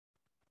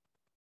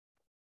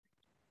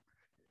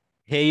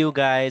Hey you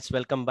guys,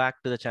 welcome back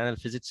to the channel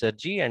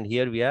PHYSICSSIRJEE, and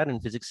here we are in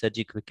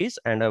PHYSICSSIRJEEQUICKIES,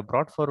 and I've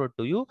brought forward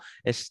to you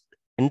this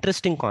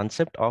interesting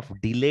concept of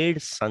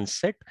delayed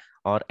sunset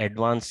or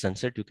advanced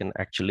sunset. You can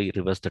actually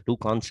reverse the two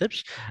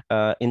concepts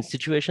in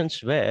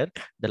situations where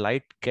the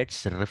light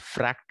gets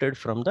refracted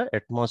from the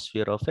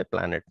atmosphere of a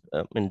planet,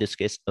 in this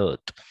case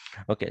Earth.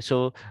 Okay,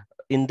 so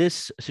in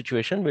this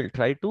situation, we'll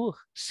try to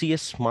see a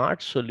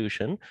smart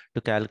solution to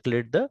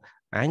calculate the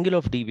angle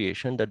of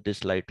deviation that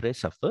this light ray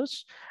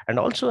suffers. And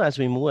also, as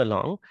we move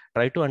along,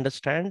 try to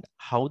understand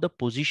how the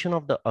position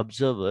of the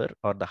observer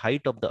or the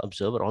height of the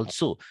observer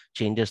also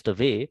changes the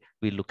way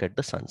we look at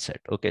the sunset.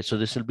 Okay, so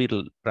this will be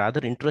rather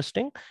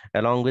interesting.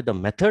 Along with the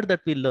method that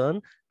we learn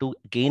to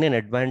gain an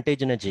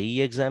advantage in a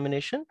JEE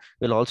examination,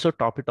 we'll also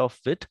top it off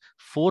with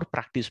 4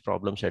 practice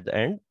problems at the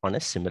end on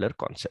a similar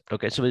concept.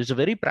 Okay, so it's a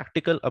very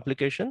practical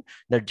application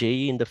that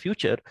JEE in the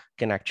future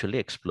can actually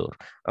explore.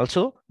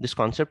 Also, this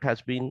concept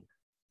has been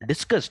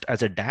discussed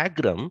as a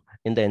diagram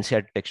in the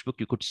NCERT textbook.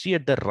 You could see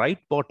at the right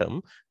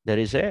bottom, there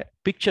is a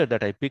picture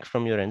that I picked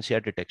from your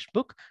NCERT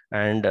textbook,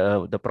 and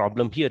the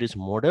problem here is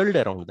modeled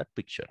around that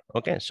picture.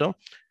 Okay, so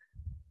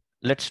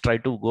let's try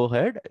to go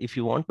ahead. If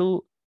you want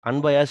to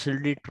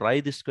unbiasedly try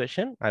this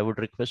question, I would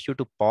request you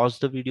to pause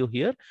the video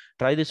here,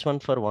 try this one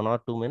for 1 or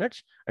 2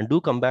 minutes, and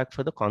do come back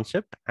for the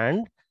concept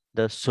and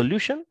the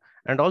solution,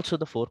 and also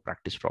the 4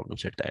 practice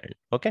problems at the end.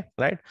 Okay,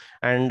 right?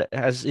 And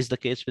as is the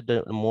case with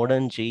the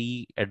modern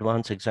JEE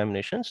advanced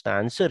examinations, the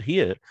answer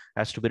here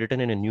has to be written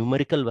in a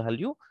numerical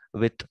value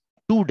with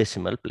 2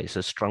 decimal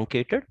places,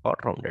 truncated or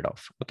rounded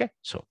off. Okay,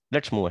 so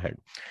let's move ahead.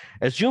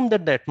 Assume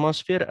that the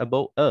atmosphere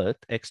above Earth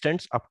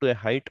extends up to a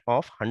height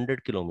of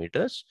 100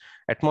 kilometers.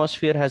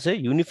 Atmosphere has a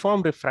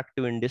uniform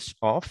refractive index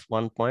of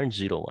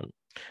 1.01.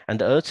 And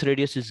the Earth's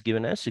radius is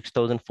given as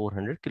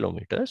 6,400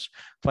 kilometers.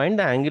 Find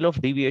the angle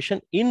of deviation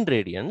in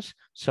radians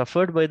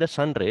suffered by the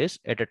sun rays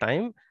at a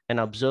time an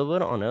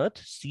observer on Earth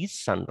sees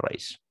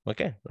sunrise.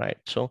 Okay, right.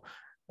 So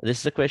this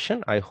is the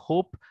question. I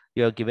hope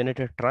you have given it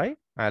a try.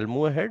 I'll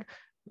move ahead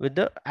with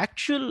the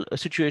actual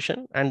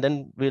situation, and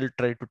then we'll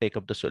try to take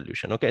up the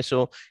solution. Okay,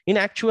 so in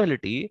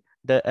actuality,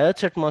 the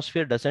Earth's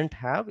atmosphere doesn't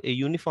have a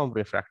uniform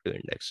refractive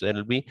index. There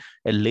will be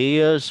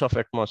layers of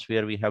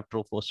atmosphere. We have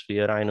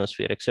troposphere,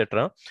 ionosphere,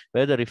 etc.,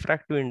 where the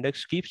refractive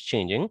index keeps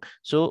changing.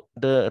 So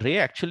the ray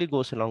actually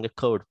goes along a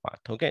curved path.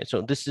 Okay,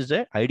 so this is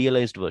an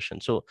idealized version.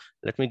 So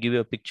let me give you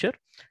a picture.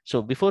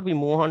 So before we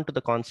move on to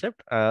the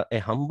concept, a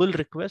humble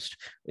request: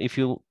 if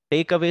you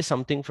take away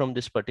something from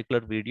this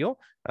particular video,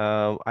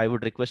 I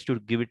would request you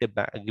to give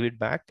it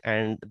back.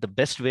 And the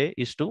best way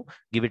is to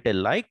give it a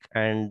like,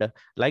 and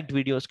liked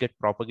videos get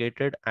propagated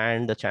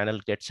and the channel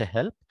gets a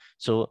help.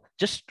 So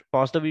just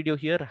pause the video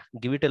here,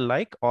 give it a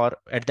like, or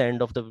at the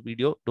end of the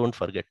video, don't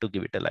forget to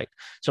give it a like.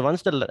 So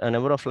once the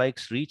number of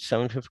likes reach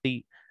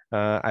 750,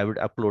 I would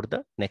upload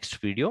the next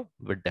video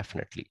with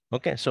definitely.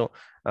 Okay, so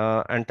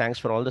and thanks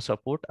for all the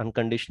support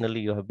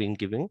unconditionally you have been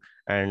giving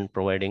and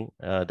providing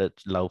the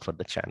love for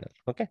the channel.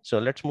 Okay, so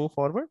let's move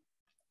forward.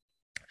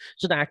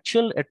 So the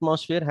actual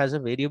atmosphere has a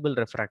variable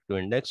refractive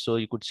index. So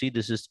you could see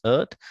this is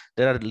Earth.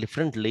 There are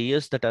different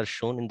layers that are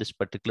shown in this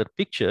particular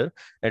picture,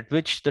 at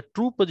which the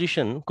true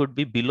position could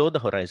be below the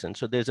horizon.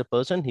 So there's a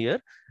person here.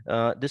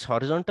 This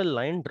horizontal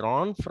line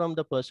drawn from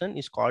the person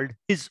is called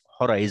his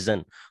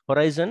horizon.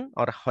 Horizon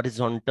or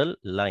horizontal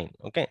line.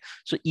 Okay.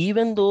 So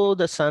even though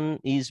the sun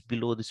is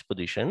below this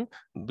position,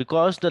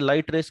 because the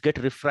light rays get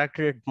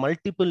refracted at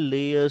multiple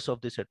layers of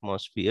this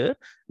atmosphere,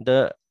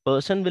 the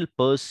person will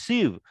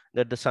perceive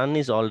that the sun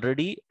is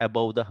already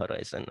above the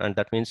horizon, and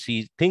that means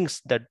he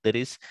thinks that there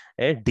is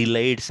a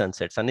delayed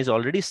sunset. Sun is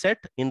already set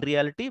in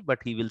reality, but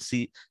he will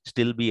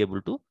still be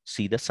able to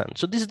see the sun.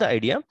 So this is the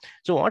idea.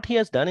 So what he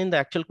has done in the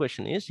actual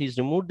question is he's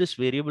removed this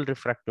variable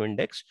refractive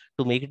index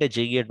to make it a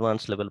JEE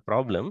advanced level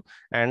problem,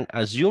 and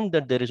assumed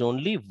that there is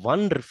only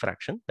one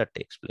refraction that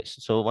takes place.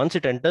 So once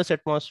it enters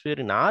atmosphere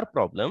in our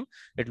problem,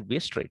 it will be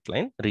a straight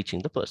line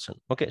reaching the person.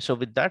 Okay, so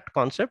with that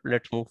concept,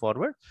 let's move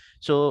forward.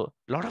 So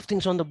a lot of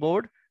things on the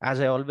board. As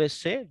I always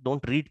say,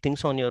 don't read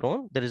things on your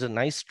own. There is a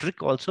nice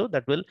trick also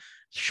that will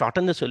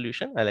shorten the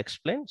solution. I'll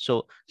explain.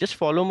 So just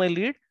follow my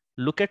lead,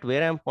 look at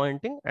where I'm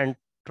pointing, and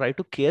try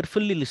to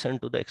carefully listen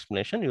to the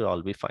explanation. You'll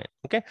all be fine.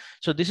 Okay.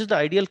 So this is the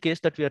ideal case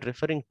that we are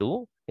referring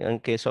to in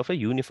case of a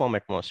uniform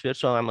atmosphere.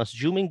 So I'm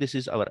assuming this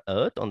is our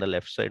Earth on the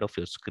left side of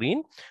your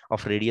screen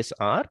of radius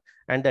r,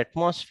 and the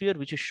atmosphere,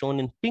 which is shown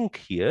in pink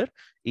here,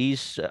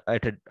 is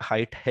at a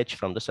height h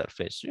from the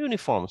surface,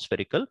 uniform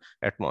spherical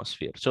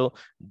atmosphere. So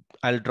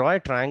I'll draw a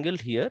triangle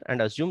here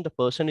and assume the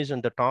person is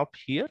on the top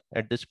here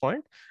at this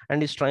point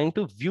and is trying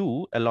to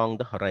view along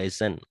the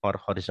horizon or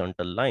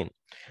horizontal line.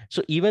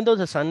 So even though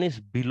the sun is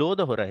below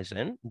the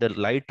horizon, the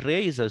light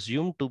ray is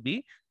assumed to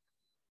be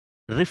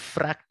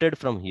refracted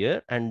from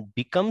here and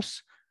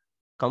becomes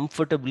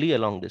comfortably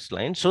along this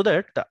line, so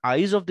that the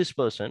eyes of this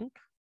person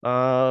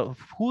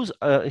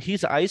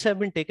his eyes have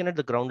been taken at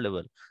the ground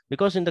level,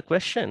 because in the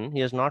question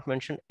he has not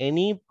mentioned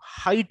any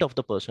height of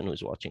the person who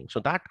is watching. So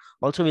that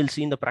also we'll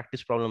see in the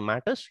practice problem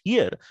matters.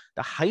 Here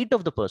the height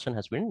of the person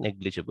has been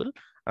negligibly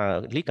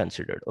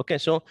considered. Okay,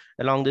 so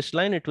along this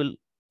line it will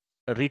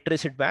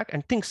retrace it back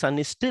and think sun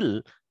is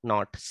still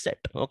not set.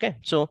 Okay,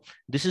 so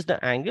this is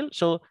the angle.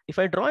 So if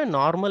I draw a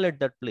normal at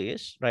that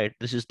place, right,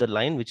 this is the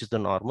line which is the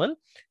normal,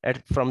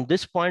 at from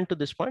this point to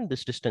this point,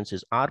 this distance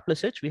is r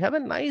plus h. We have a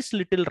nice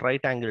little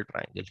right angle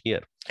triangle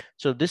here.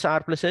 So this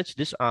r plus h,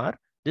 this r,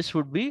 this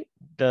would be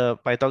the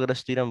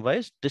Pythagoras theorem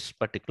wise this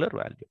particular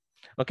value.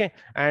 Okay,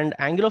 and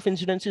angle of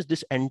incidence is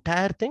this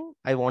entire thing.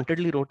 I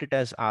wantedly wrote it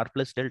as r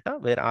plus delta,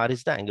 where r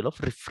is the angle of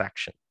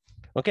refraction.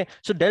 Okay,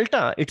 so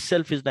delta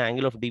itself is the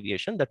angle of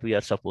deviation that we are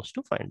supposed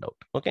to find out.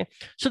 Okay,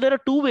 so there are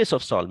two ways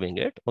of solving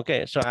it.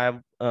 Okay, so I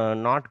have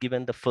not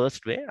given the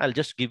first way. I'll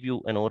just give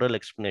you an oral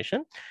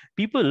explanation.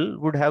 People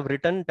would have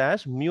written it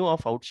as mu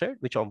of outside,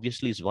 which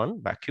obviously is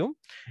 1 vacuum,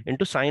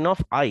 into sine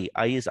of I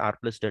is r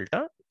plus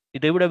delta.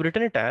 They would have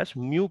written it as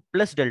mu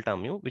plus delta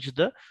mu, which is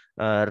the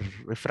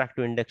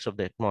refractive index of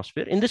the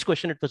atmosphere. In this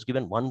question, it was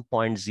given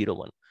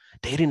 1.01.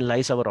 Therein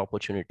lies our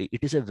opportunity.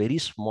 It is a very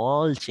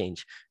small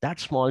change. That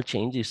small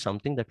change is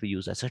something that we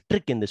use as a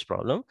trick in this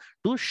problem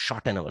to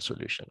shorten our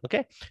solution.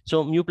 Okay,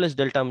 so mu plus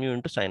delta mu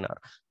into sine r.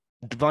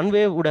 One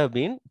way would have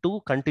been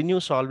to continue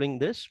solving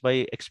this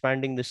by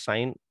expanding this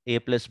sine a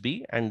plus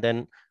b and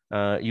then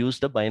use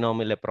the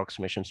binomial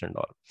approximations and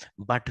all.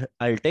 But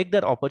I'll take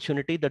that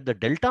opportunity that the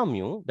delta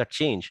mu, that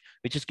change,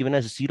 which is given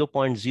as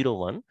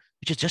 0.01,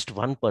 which is just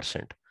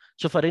 1%.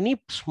 So for any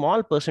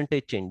small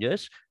percentage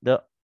changes,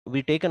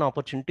 we take an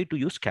opportunity to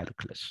use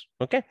calculus.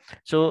 Okay,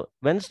 so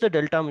once the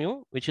delta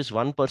mu, which is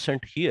 1%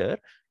 here,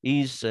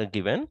 is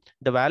given,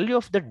 the value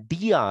of the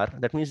dr,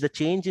 that means the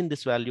change in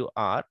this value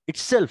r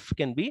itself,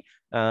 can be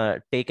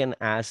taken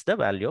as the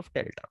value of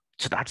delta.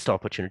 So that's the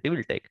opportunity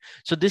we'll take.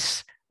 So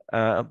this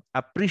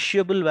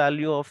appreciable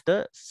value of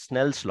the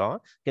Snell's law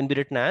can be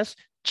written as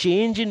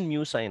change in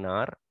mu sine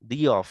r,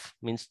 d of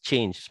means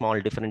change, small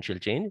differential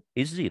change,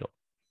 is 0.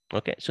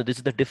 Okay, so this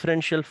is the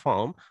differential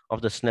form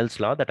of the Snell's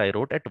law that I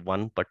wrote at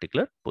one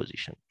particular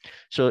position.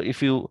 So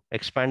if you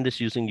expand this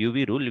using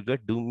UV rule, you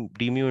get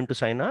d mu into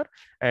sine r,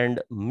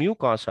 and mu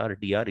cos r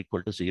dr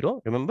equal to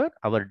 0. Remember,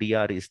 our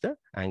dr is the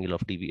angle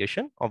of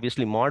deviation.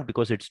 Obviously mod,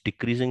 because it's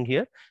decreasing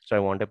here, so I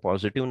want a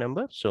positive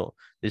number. So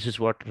this is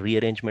what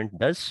rearrangement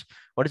does.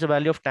 What is the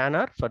value of tan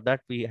r? For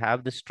that, we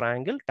have this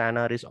triangle. Tan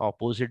r is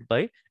opposite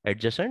by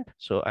adjacent.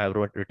 So I have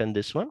written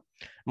this one.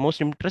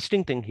 Most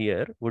interesting thing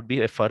here would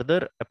be a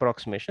further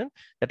approximation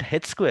that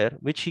h square,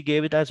 which he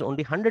gave it as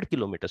only 100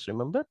 kilometers.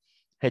 Remember,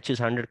 h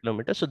is 100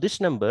 kilometers. So this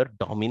number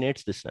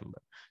dominates this number.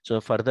 So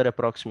further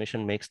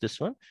approximation makes this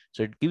one.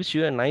 So it gives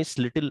you a nice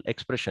little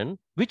expression,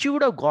 which you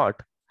would have got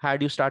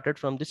had you started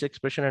from this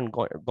expression and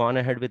gone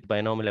ahead with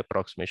binomial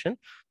approximation.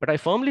 But I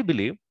firmly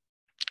believe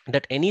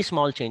that any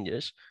small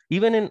changes,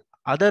 even in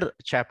other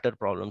chapter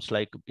problems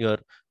like your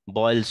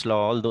Boyle's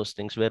law, all those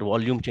things where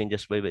volume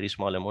changes by very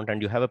small amount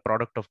and you have a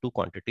product of two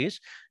quantities,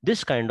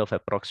 this kind of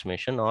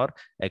approximation or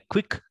a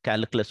quick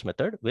calculus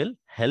method will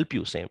help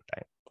you same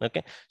time.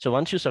 Okay, so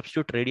once you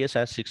substitute radius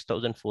as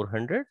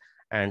 6,400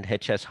 and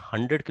h has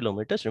 100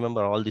 kilometers,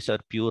 remember all these are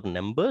pure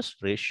numbers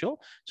ratio.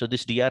 So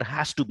this dr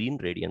has to be in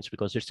radians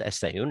because it's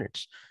SI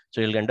units.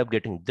 So you'll end up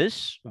getting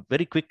this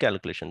very quick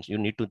calculations. You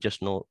need to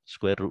just know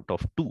square root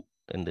of 2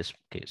 in this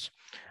case.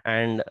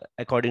 And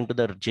according to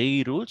the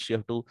JEE rules, you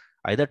have to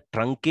either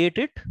truncate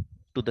it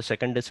to the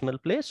second decimal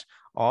place,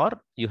 or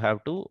you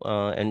have to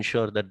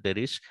ensure that there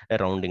is a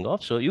rounding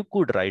off. So you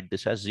could write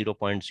this as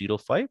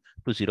 0.05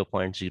 to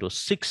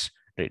 0.06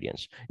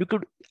 radians. You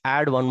could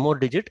add one more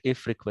digit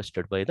if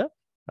requested by the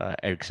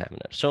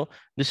examiner. So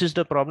this is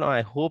the problem.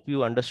 I hope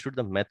you understood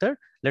the method.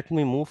 Let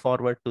me move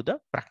forward to the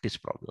practice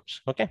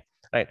problems. Okay,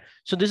 right.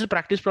 So this is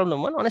practice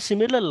problem 1 on a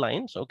similar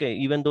lines. Okay,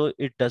 even though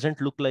it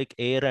doesn't look like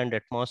air and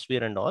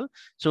atmosphere and all.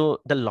 So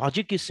the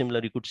logic is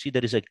similar. You could see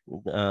there is a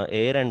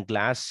air and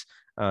glass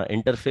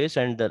interface,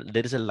 and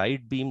there is a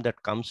light beam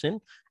that comes in,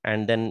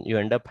 and then you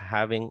end up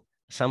having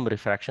some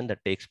refraction that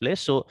takes place.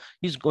 So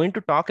he's going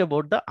to talk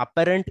about the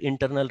apparent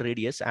internal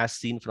radius as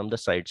seen from the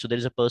side. So there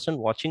is a person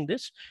watching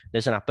this.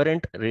 There's an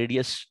apparent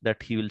radius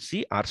that he will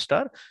see, r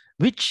star,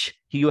 which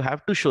you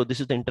have to show.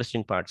 This is the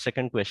interesting part.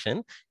 Second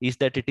question is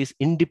that it is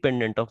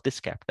independent of this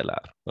capital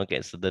R.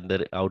 Okay, so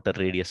the outer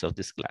radius of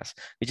this glass,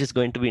 which is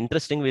going to be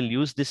interesting. We'll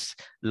use this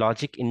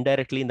logic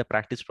indirectly in the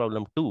practice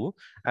problem 2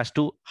 as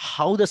to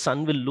how the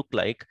sun will look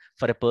like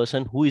for a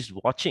person who is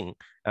watching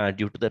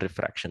due to the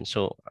refraction.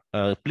 So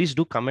please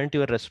do comment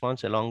your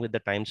response along with the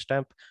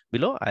timestamp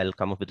below. I'll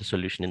come up with a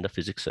solution in the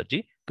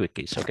PHYSICSSIRJEE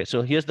quickies. Okay,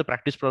 so here's the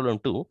practice problem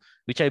 2,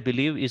 which I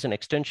believe is an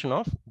extension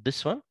of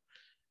this one.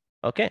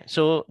 Okay,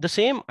 so the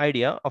same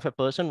idea of a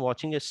person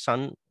watching a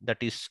sun that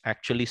is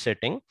actually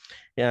setting,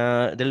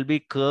 there will be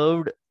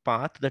curved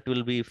path that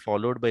will be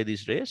followed by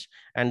these rays,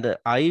 and the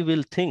eye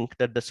will think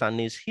that the sun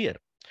is here.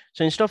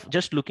 So instead of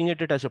just looking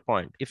at it as a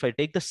point, if I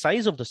take the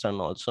size of the sun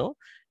also,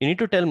 you need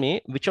to tell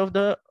me which of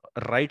the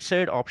right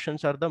side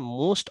options are the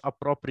most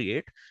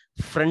appropriate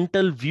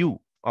frontal view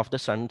of the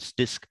sun's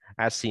disk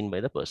as seen by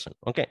the person.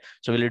 Okay,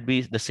 so will it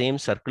be the same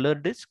circular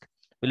disk?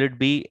 Will it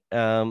be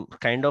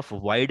kind of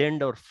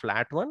widened or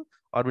flat one?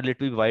 Or will it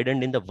be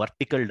widened in the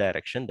vertical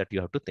direction that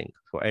you have to think?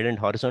 Widened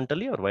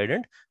horizontally or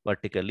widened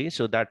vertically,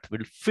 so that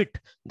will fit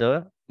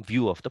the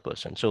view of the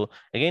person. So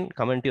again,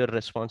 comment your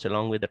response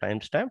along with the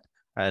timestamp.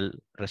 I'll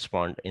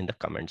respond in the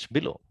comments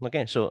below.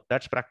 Okay, so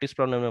that's practice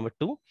problem number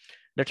 2.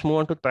 Let's move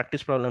on to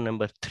practice problem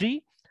number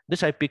 3.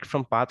 This I picked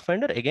from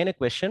Pathfinder. Again, a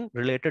question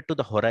related to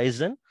the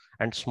horizon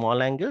and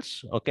small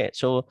angles. Okay,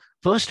 so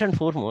first and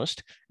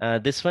foremost,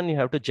 this one you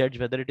have to judge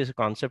whether it is a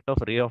concept of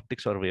ray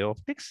optics or wave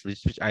optics,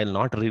 which I'll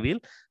not reveal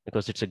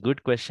because it's a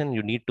good question.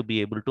 You need to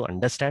be able to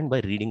understand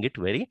by reading it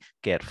very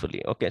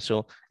carefully. Okay,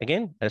 so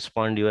again,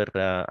 respond your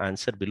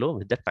answer below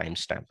with the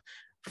timestamp.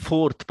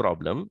 Fourth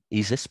problem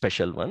is a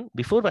special one.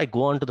 Before I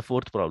go on to the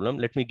fourth problem,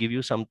 let me give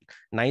you some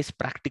nice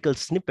practical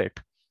snippet.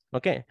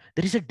 Okay,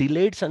 there is a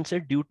delayed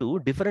sunset due to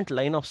different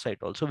line of sight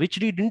also, which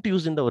we didn't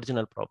use in the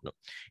original problem.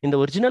 In the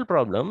original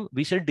problem,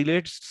 we said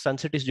delayed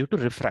sunset is due to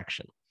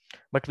refraction,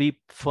 but we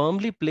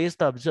firmly place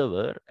the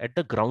observer at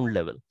the ground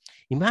level.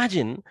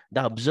 Imagine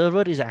the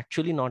observer is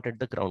actually not at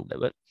the ground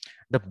level.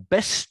 The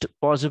best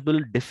possible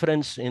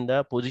difference in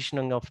the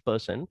positioning of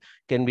person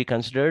can be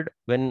considered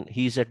when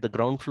he's at the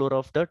ground floor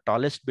of the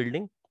tallest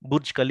building,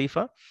 Burj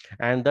Khalifa,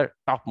 and the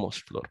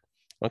topmost floor.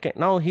 Okay,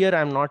 now here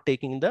I'm not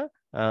taking the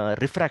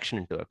refraction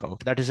into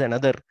account. That is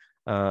another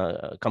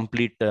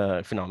complete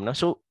phenomena.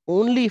 So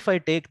only if I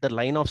take the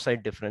line of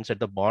sight difference at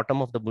the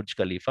bottom of the Burj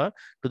Khalifa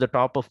to the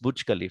top of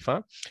Burj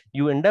Khalifa,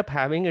 you end up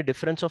having a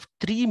difference of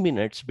 3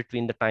 minutes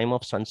between the time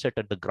of sunset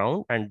at the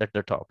ground and at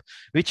the top,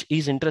 which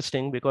is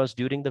interesting because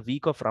during the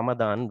week of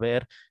Ramadan,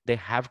 where they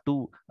have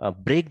to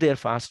break their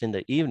fast in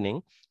the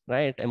evening,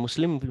 right? A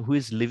Muslim who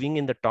is living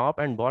in the top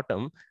and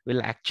bottom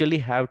will actually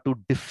have 2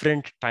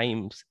 different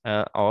times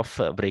of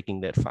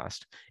breaking their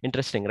fast.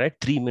 Interesting, right?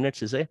 3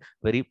 minutes is a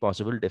very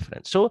possible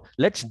difference. So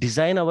let's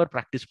design our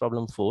practice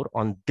problem 4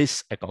 on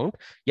this account.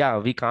 Yeah,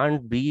 we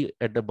can't be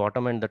at the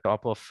bottom and the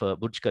top of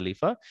Burj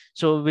Khalifa.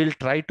 So we'll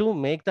try to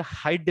make the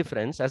height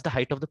difference as the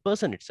height of the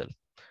person itself.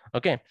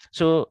 Okay,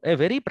 so a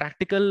very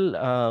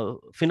practical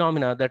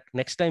phenomena that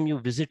next time you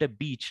visit a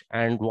beach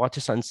and watch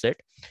a sunset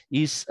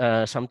is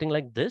something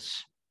like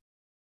this.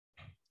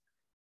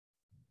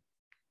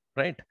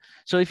 Right.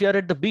 So if you are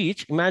at the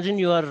beach, imagine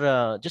you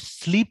are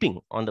just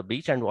sleeping on the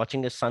beach and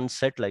watching a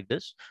sunset like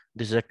this.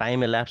 This is a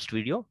time elapsed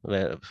video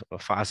where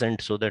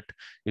fastened so that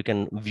you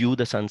can view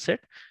the sunset.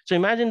 So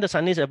imagine the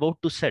sun is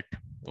about to set.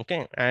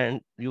 Okay.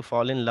 And you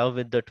fall in love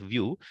with that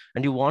view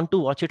and you want to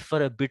watch it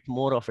for a bit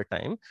more of a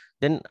time.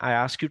 Then I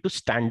ask you to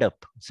stand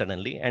up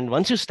suddenly. And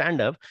once you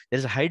stand up,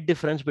 there's a height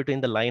difference between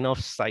the line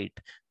of sight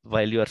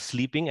while you are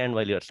sleeping and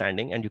while you are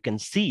standing, and you can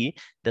see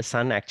the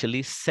sun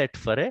actually set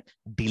for a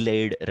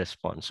delayed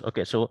response.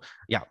 Okay, so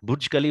yeah,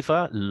 Burj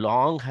Khalifa,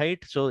 long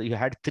height. So you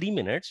had 3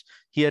 minutes.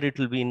 Here it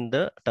will be in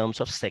the terms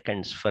of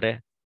seconds for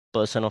a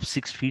person of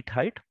 6 feet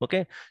height.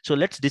 Okay, so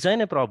let's design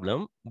a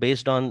problem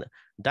based on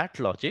that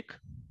logic.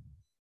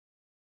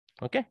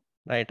 Okay,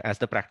 right, as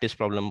the practice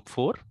problem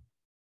 4.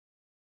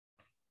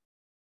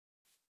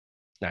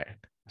 Right.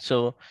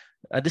 So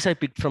this I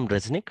picked from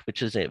Resnick,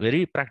 which is a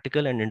very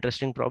practical and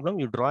interesting problem.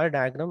 You draw a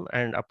diagram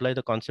and apply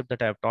the concept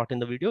that I have taught in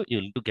the video,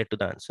 you'll get to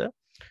the answer.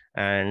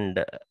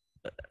 And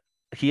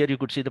here you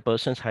could see the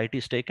person's height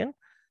is taken,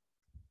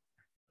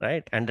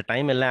 right? And the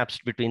time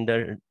elapsed between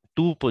the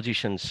 2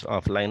 positions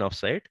of line of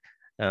sight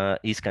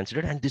is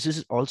considered. And this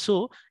is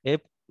also a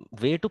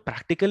way to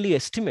practically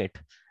estimate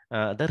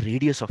the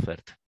radius of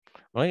Earth.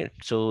 Right,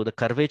 so the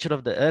curvature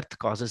of the Earth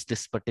causes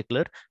this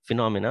particular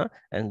phenomena,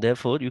 and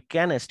therefore you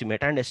can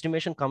estimate, and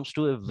estimation comes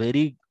to a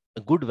very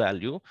good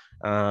value.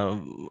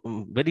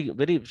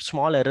 Very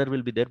small error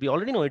will be there. We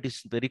already know it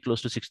is very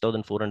close to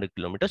 6,400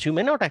 kilometers. You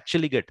may not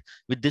actually get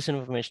with this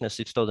information as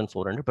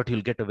 6,400, but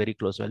you'll get a very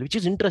close value, which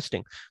is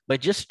interesting. By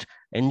just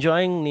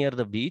enjoying near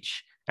the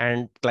beach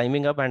and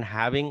climbing up and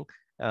having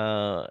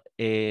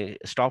a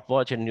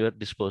stopwatch in your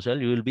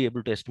disposal, you will be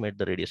able to estimate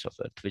the radius of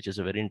Earth, which is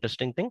a very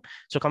interesting thing.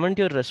 So comment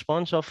your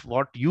response of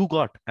what you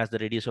got as the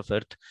radius of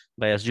Earth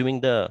by assuming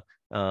the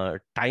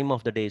time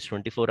of the day is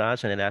 24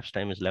 hours and elapsed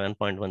time is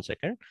 11.1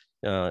 second.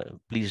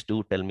 Please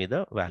do tell me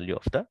the value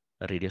of the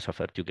radius of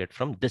Earth you get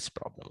from this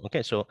problem.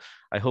 Okay, so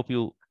I hope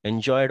you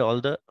enjoyed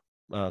all the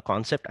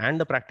concept and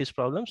the practice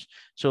problems.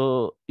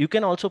 So you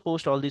can also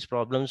post all these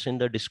problems in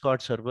the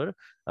Discord server,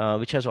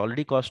 which has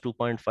already cost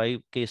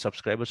 2.5K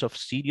subscribers of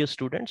serious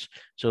students.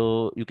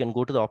 So you can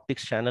go to the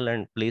optics channel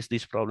and place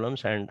these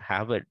problems and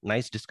have a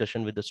nice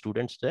discussion with the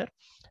students there.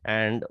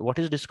 And what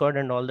is Discord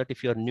and all that,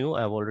 if you're new,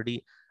 I've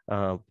already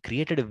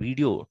created a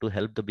video to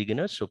help the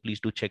beginners. So please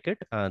do check it.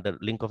 The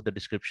link of the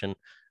description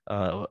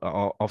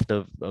of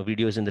the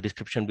video is in the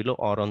description below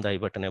or on the I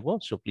button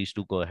above. So please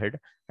do go ahead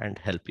and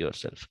help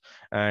yourself.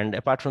 And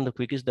apart from the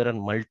quickies, there are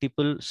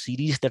multiple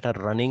series that are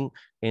running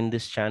in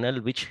this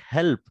channel, which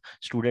help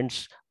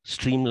students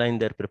streamline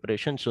their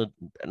preparation. So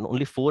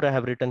only 4 I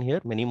have written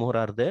here, many more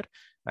are there,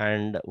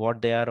 and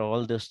what they are,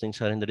 all those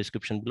things are in the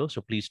description below.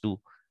 So please do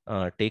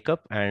take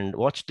up and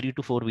watch 3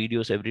 to 4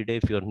 videos every day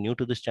if you're new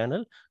to this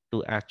channel,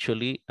 to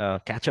actually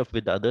catch up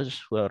with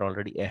others who are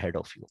already ahead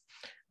of you,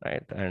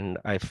 right? And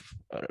I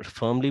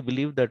firmly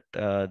believe that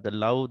the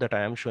love that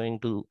I am showing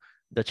to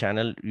the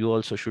channel, you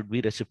also should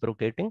be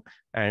reciprocating,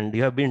 and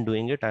you have been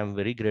doing it. I'm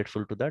very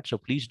grateful to that. So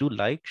please do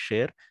like,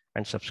 share,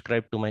 and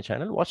subscribe to my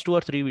channel. Watch 2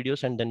 or 3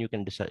 videos, and then you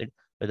can decide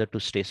whether to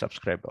stay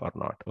subscribed or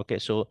not. Okay,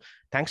 so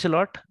thanks a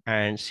lot,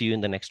 and see you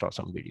in the next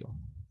awesome video.